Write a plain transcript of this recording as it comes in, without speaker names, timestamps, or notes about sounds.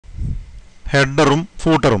ഹെഡറും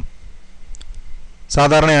ഫൂട്ടറും.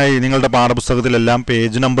 സാധാരണയായി നിങ്ങളുടെ പാഠപുസ്തകത്തിലെല്ലാം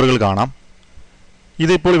പേജ് നമ്പറുകൾ കാണാം.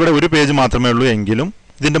 ഇതിപ്പോൾ ഇവിടെ ഒരു പേജ് മാത്രമേ ഉള്ളൂ എങ്കിലും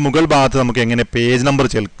ഇതിൻ്റെ മുകൾ ഭാഗത്ത് നമുക്ക് എങ്ങനെ പേജ് നമ്പർ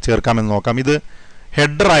ചേർക്കാമെന്ന് നോക്കാം. ഇത്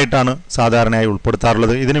ഹെഡറായിട്ടാണ് സാധാരണയായി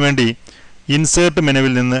ഉൾപ്പെടുത്താറുള്ളത്. ഇതിനുവേണ്ടി ഇൻസേർട്ട്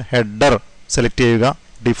മെനുവിൽ നിന്ന് ഹെഡർ സെലക്ട് ചെയ്യുക.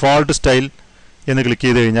 ഡിഫോൾട്ട് സ്റ്റൈൽ എന്ന് ക്ലിക്ക്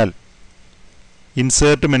ചെയ്ത് കഴിഞ്ഞാൽ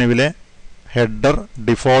ഇൻസേർട്ട് മെനുവിലെ ഹെഡർ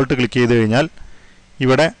ഡിഫോൾട്ട് ക്ലിക്ക് ചെയ്ത് കഴിഞ്ഞാൽ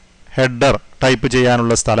ഇവിടെ ഹെഡർ ടൈപ്പ്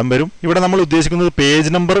ചെയ്യാനുള്ള സ്ഥലം വരും. ഇവിടെ നമ്മൾ ഉദ്ദേശിക്കുന്നത് പേജ്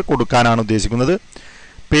നമ്പർ കൊടുക്കാനാണ് ഉദ്ദേശിക്കുന്നത്.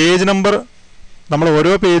 പേജ് നമ്പർ നമ്മൾ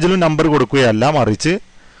ഓരോ പേജിലും നമ്പർ കൊടുക്കുകയല്ല, മറിച്ച്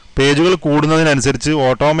പേജുകൾ കൂടുന്നതിനനുസരിച്ച്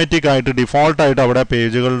ഓട്ടോമാറ്റിക്കായിട്ട് ഡിഫോൾട്ടായിട്ട് അവിടെ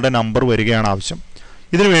പേജുകളുടെ നമ്പർ വരികയാണ് ആവശ്യം.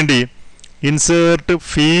 ഇതിനുവേണ്ടി ഇൻസേർട്ട്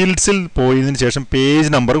ഫീൽഡ്സിൽ പോയതിനു ശേഷം പേജ്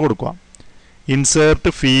നമ്പർ കൊടുക്കുക. ഇൻസേർട്ട്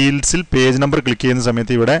ഫീൽഡ്സിൽ പേജ് നമ്പർ ക്ലിക്ക് ചെയ്യുന്ന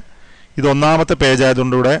സമയത്ത് ഇവിടെ ഇത് ഒന്നാമത്തെ പേജ്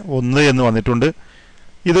ആയതുകൊണ്ട് ഇവിടെ 1 എന്ന് വന്നിട്ടുണ്ട്.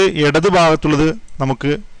 ഇത് ഇടത് ഭാഗത്തുള്ളത്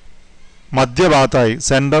നമുക്ക് മധ്യഭാഗത്തായി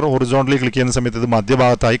സെൻറ്റർ ഹൊറിസോണ്ടലി ക്ലിക്ക് ചെയ്യുന്ന സമയത്ത് ഇത്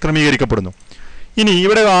മധ്യഭാഗത്തായി ക്രമീകരിക്കപ്പെടുന്നു. ഇനി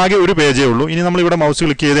ഇവിടെ ആകെ ഒരു പേജേ ഉള്ളൂ. ഇനി നമ്മളിവിടെ മൗസ്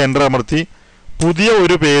ക്ലിക്ക് ചെയ്ത് എൻ്റർ അമർത്തി പുതിയ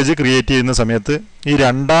ഒരു പേജ് ക്രിയേറ്റ് ചെയ്യുന്ന സമയത്ത് ഈ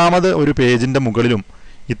രണ്ടാമത് ഒരു പേജിൻ്റെ മുകളിലും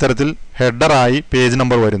ഇത്തരത്തിൽ ഹെഡറായി പേജ്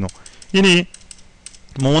നമ്പർ വരുന്നു. ഇനി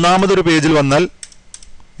മൂന്നാമതൊരു പേജിൽ വന്നാൽ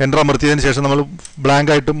എൻ്റർ അമർത്തിയതിന് ശേഷം നമ്മൾ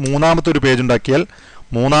ബ്ലാങ്ക് ആയിട്ട് മൂന്നാമത്തെ ഒരു പേജ് ഉണ്ടാക്കിയാൽ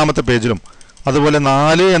മൂന്നാമത്തെ പേജിലും, അതുപോലെ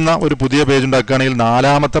 4 എന്ന ഒരു പുതിയ പേജ് ഉണ്ടാക്കുകയാണെങ്കിൽ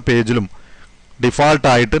 4ാമത്തെ പേജിലും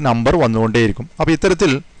ഡിഫാൾട്ടായിട്ട് നമ്പർ വന്നുകൊണ്ടേയിരിക്കും. അപ്പോൾ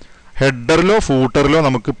ഇത്തരത്തിൽ ഹെഡറിലോ ഫൂട്ടറിലോ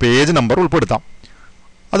നമുക്ക് പേജ് നമ്പർ ഉൾപ്പെടുത്താം.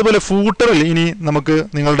 അതുപോലെ ഫൂട്ടറിൽ ഇനി നമുക്ക്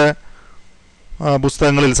നിങ്ങളുടെ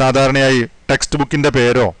പുസ്തകങ്ങളിൽ സാധാരണയായി ടെക്സ്റ്റ് ബുക്കിൻ്റെ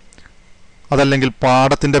പേരോ അതല്ലെങ്കിൽ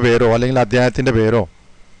പാഠത്തിൻ്റെ പേരോ അല്ലെങ്കിൽ അധ്യായത്തിൻ്റെ പേരോ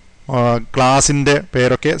ക്ലാസിൻ്റെ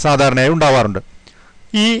പേരൊക്കെ സാധാരണയായി ഉണ്ടാവാറുണ്ട്.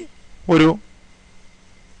 ഈ ഒരു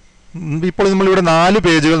ഇപ്പോൾ നമ്മളിവിടെ 4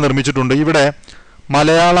 പേജുകൾ നിർമ്മിച്ചിട്ടുണ്ട്. ഇവിടെ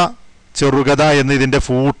മലയാള ചെറുകഥ എന്ന് ഇതിൻ്റെ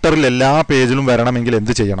ഫൂട്ടറിൽ എല്ലാ പേജിലും വരണമെങ്കിൽ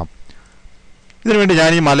എന്ത് ചെയ്യണം? ഇതിനുവേണ്ടി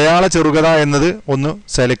ഞാൻ ഈ മലയാള ചെറുകഥ എന്നത് ഒന്ന്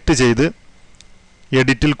സെലക്ട് ചെയ്ത്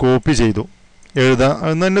എഡിറ്റിൽ കോപ്പി ചെയ്തു.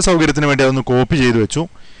 എന്നതിൻ്റെ സൗകര്യത്തിന് വേണ്ടി അതൊന്ന് കോപ്പി ചെയ്ത് വെച്ചു.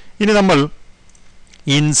 ഇനി നമ്മൾ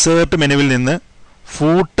ഇൻസേർട്ട് മെനുവിൽ നിന്ന്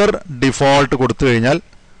ഫൂട്ടർ ഡിഫോൾട്ട് കൊടുത്തു കഴിഞ്ഞാൽ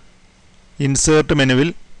ഇൻസേർട്ട് മെനുവിൽ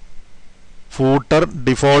ഫൂട്ടർ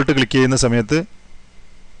ഡിഫോൾട്ട് ക്ലിക്ക് ചെയ്യുന്ന സമയത്ത്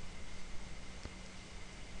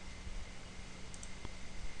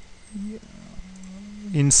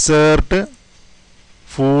ഇൻസേർട്ട്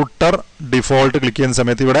ഫൂട്ടർ ഡിഫോൾട്ട് ക്ലിക്ക് ചെയ്യുന്ന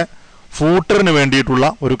സമയത്ത് ഇവിടെ ഫൂട്ടറിന് വേണ്ടിയിട്ടുള്ള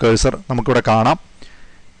ഒരു കഴ്സർ നമുക്കിവിടെ കാണാം.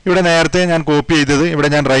 ഇവിടെ നേരത്തെ ഞാൻ കോപ്പി ചെയ്തത് ഇവിടെ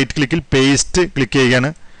ഞാൻ റൈറ്റ് ക്ലിക്കിൽ പേസ്റ്റ് ക്ലിക്ക് ചെയ്യുകയാണ്.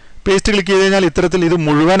 പേസ്റ്റ് ക്ലിക്ക് ചെയ്ത് കഴിഞ്ഞാൽ ഇത്തരത്തിൽ ഇത്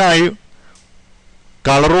മുഴുവനായി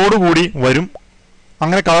കളറോടുകൂടി വരും.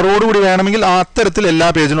 അങ്ങനെ കളറോടുകൂടി വേണമെങ്കിൽ അത്തരത്തിൽ എല്ലാ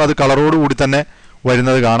പേജിലും അത് കളറോടുകൂടി തന്നെ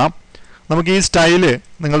വരുന്നത് കാണാം. നമുക്ക് ഈ സ്റ്റൈല്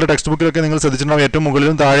നിങ്ങളുടെ ടെക്സ്റ്റ് ബുക്കിലൊക്കെ നിങ്ങൾ ശ്രദ്ധിച്ചിട്ടുണ്ടാവും. ഏറ്റവും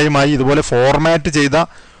മുകളിലും താഴെയുമായി ഇതുപോലെ ഫോർമാറ്റ് ചെയ്ത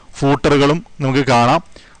ഫൂട്ടറുകളും നമുക്ക് കാണാം.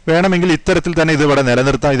 വേണമെങ്കിൽ ഇത്തരത്തിൽ തന്നെ ഇത് ഇവിടെ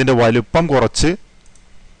നിലനിർത്താം. ഇതിൻ്റെ വലുപ്പം കുറച്ച്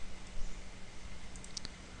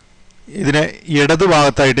ഇതിനെ ഇടത്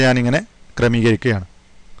ഭാഗത്തായിട്ട് ഞാനിങ്ങനെ ക്രമീകരിക്കുകയാണ്.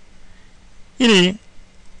 ഇനി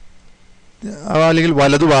അല്ലെങ്കിൽ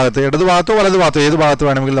വലതു ഭാഗത്ത്, ഇടത് ഭാഗത്തോ വലതു ഭാഗത്തോ ഏത് ഭാഗത്ത്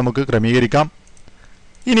വേണമെങ്കിൽ നമുക്ക് ക്രമീകരിക്കാം.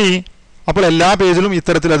 ഇനി അപ്പോൾ എല്ലാ പേജിലും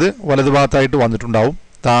ഇത്തരത്തിൽ അത് വലതു ഭാഗത്തായിട്ട് വന്നിട്ടുണ്ടാവും,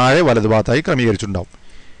 താഴെ വലതു ഭാഗത്തായി ക്രമീകരിച്ചിട്ടുണ്ടാവും.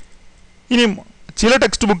 ഇനി ചില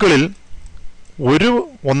ടെക്സ്റ്റ് ബുക്കുകളിൽ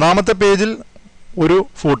ഒന്നാമത്തെ പേജിൽ ഒരു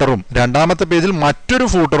ഫൂട്ടറും രണ്ടാമത്തെ പേജിൽ മറ്റൊരു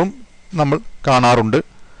ഫൂട്ടറും നമ്മൾ കാണാറുണ്ട്.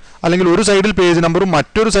 അല്ലെങ്കിൽ ഒരു സൈഡിൽ പേജ് നമ്പറും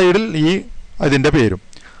മറ്റൊരു സൈഡിൽ ഇതിൻ്റെ പേരും.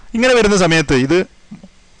 ഇങ്ങനെ വരുന്ന സമയത്ത് ഇത്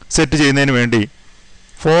സെറ്റ് ചെയ്യുന്നതിന് വേണ്ടി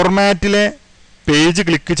ഫോർമാറ്റിലെ പേജ്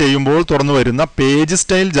ക്ലിക്ക് ചെയ്യുമ്പോൾ തുറന്നു വരുന്ന പേജ്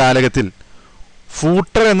സ്റ്റൈൽ ജാലകത്തിൽ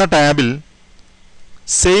ഫൂട്ടർ എന്ന ടാബിൽ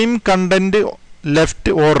same content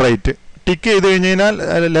left or right tick ചെയ്ത് കഴിഞ്ഞാൽ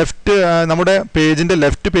നമ്മുടെ പേജിൻ്റെ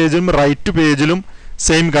ലെഫ്റ്റ് പേജിലും റൈറ്റ് പേജിലും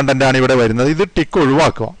സെയിം കണ്ടൻ്റാണ് ഇവിടെ വരുന്നത്. ഇത് ടിക്ക്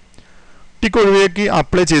ഒഴിവാക്കുക. ടിക്ക് ഒഴിവാക്കി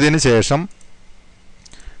അപ്ലൈ ചെയ്തതിന് ശേഷം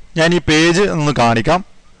ഞാൻ ഈ പേജ് ഒന്ന് കാണിക്കാം.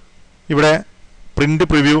 ഇവിടെ പ്രിൻ്റ്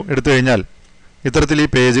പ്രിവ്യൂ എടുത്തു കഴിഞ്ഞാൽ ഇത്തരത്തിൽ ഈ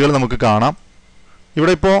പേജുകൾ നമുക്ക് കാണാം.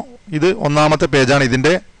 ഇവിടെ ഇപ്പോൾ ഇത് ഒന്നാമത്തെ പേജാണ്.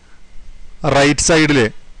 ഇതിൻ്റെ റൈറ്റ് സൈഡിൽ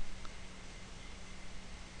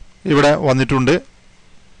ഇവിടെ വന്നിട്ടുണ്ട്.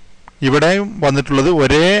 ഇവിടെയും വന്നിട്ടുള്ളത്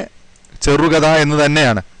ഒരേ ചെറുകഥ എന്ന്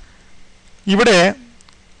തന്നെയാണ്.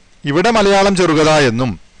 ഇവിടെ മലയാളം ചെറുകഥ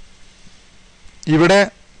എന്നും ഇവിടെ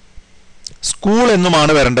സ്കൂൾ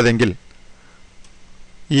എന്നുമാണ് വരേണ്ടതെങ്കിൽ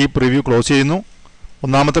ഈ പ്രിവ്യൂ ക്ലോസ് ചെയ്യുന്നു.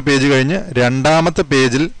 ഒന്നാമത്തെ പേജ് കഴിഞ്ഞ് രണ്ടാമത്തെ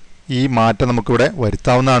പേജിൽ ഈ മാറ്റം നമുക്കിവിടെ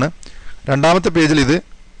വരുത്താവുന്നതാണ്. രണ്ടാമത്തെ പേജിൽ ഇത്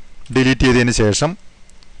ഡിലീറ്റ് ചെയ്തതിന് ശേഷം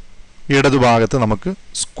ഇടതുഭാഗത്ത് നമുക്ക്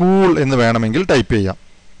സ്കൂൾ എന്ന് വേണമെങ്കിൽ ടൈപ്പ് ചെയ്യാം.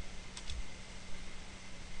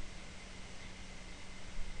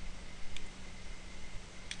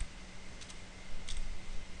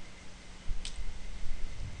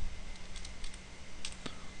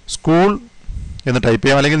 സ്കൂൾ എന്ന് ടൈപ്പ്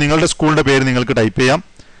ചെയ്യാം. അല്ലെങ്കിൽ നിങ്ങളുടെ സ്കൂളിൻ്റെ പേര് നിങ്ങൾക്ക് ടൈപ്പ് ചെയ്യാം.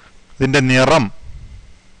 ഇതിൻ്റെ നിറം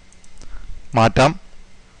മാറ്റാം.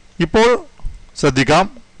 ഇപ്പോൾ ശ്രദ്ധിക്കാം,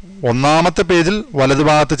 ഒന്നാമത്തെ പേജിൽ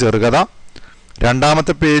വലതുഭാഗത്ത് ചെറുകഥ,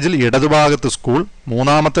 രണ്ടാമത്തെ പേജിൽ ഇടതുഭാഗത്ത് സ്കൂൾ,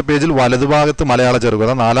 മൂന്നാമത്തെ പേജിൽ വലതുഭാഗത്ത് മലയാള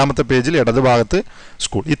ചെറുകഥ, നാലാമത്തെ പേജിൽ ഇടതുഭാഗത്ത്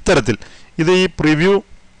സ്കൂൾ. ഇത്തരത്തിൽ ഇത് ഈ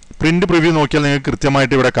പ്രിന്റ് പ്രിവ്യൂ നോക്കിയാൽ നിങ്ങൾക്ക്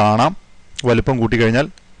കൃത്യമായിട്ട് ഇവിടെ കാണാം. വലിപ്പം കൂട്ടിക്കഴിഞ്ഞാൽ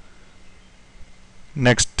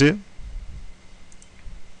നെക്സ്റ്റ്,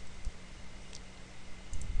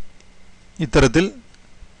 ഇത്തരത്തിൽ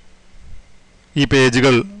ഈ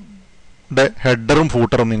പേജുകളുടെ ഹെഡറും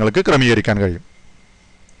ഫൂട്ടറും നിങ്ങൾക്ക് ക്രമീകരിക്കാൻ കഴിയും.